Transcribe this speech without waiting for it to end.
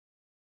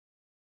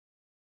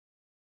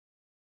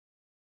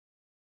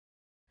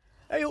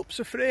Ayup's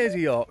a phrase in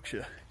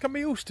Yorkshire, can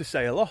be used to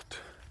say a lot.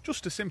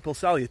 Just a simple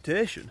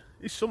salutation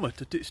is summat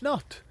that it's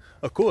not.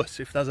 Of course,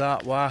 if there's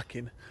art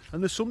walking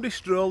and there's somebody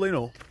strolling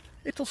up,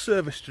 it'll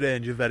serve a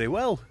stranger very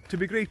well to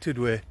be greeted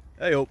with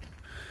 "Ayup."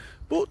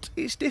 But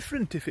it's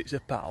different if it's a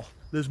pal.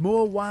 There's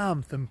more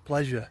warmth and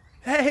pleasure.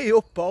 "Hey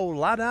up, old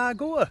lad, how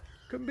goer?"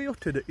 can be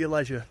uttered at your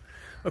leisure.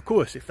 Of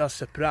course, if that's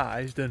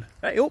surprised, then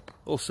 "Hey up"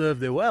 will serve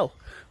thee well,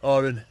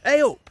 or an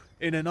 "Hey up"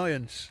 in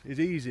annoyance is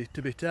easy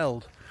to be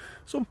telled.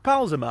 Some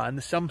pals of mine,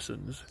 the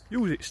Samsons,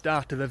 use it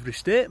start of every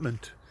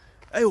statement.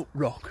 "Hey up,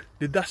 Rock,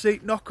 did that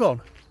seat knock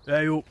on?"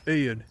 "Hey up,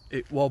 Ian,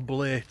 it was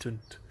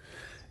blatant."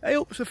 Hey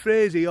up's a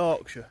phrase in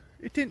Yorkshire.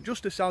 It ain't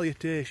just a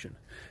salutation.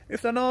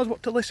 If they knows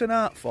what to listen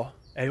out for,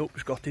 hey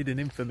up's got hidden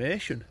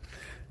information.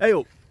 Hey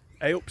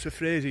up's a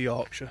phrase in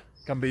Yorkshire,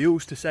 can be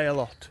used to say a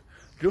lot.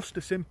 Just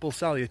a simple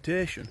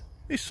salutation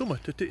is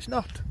summat that it's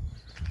not.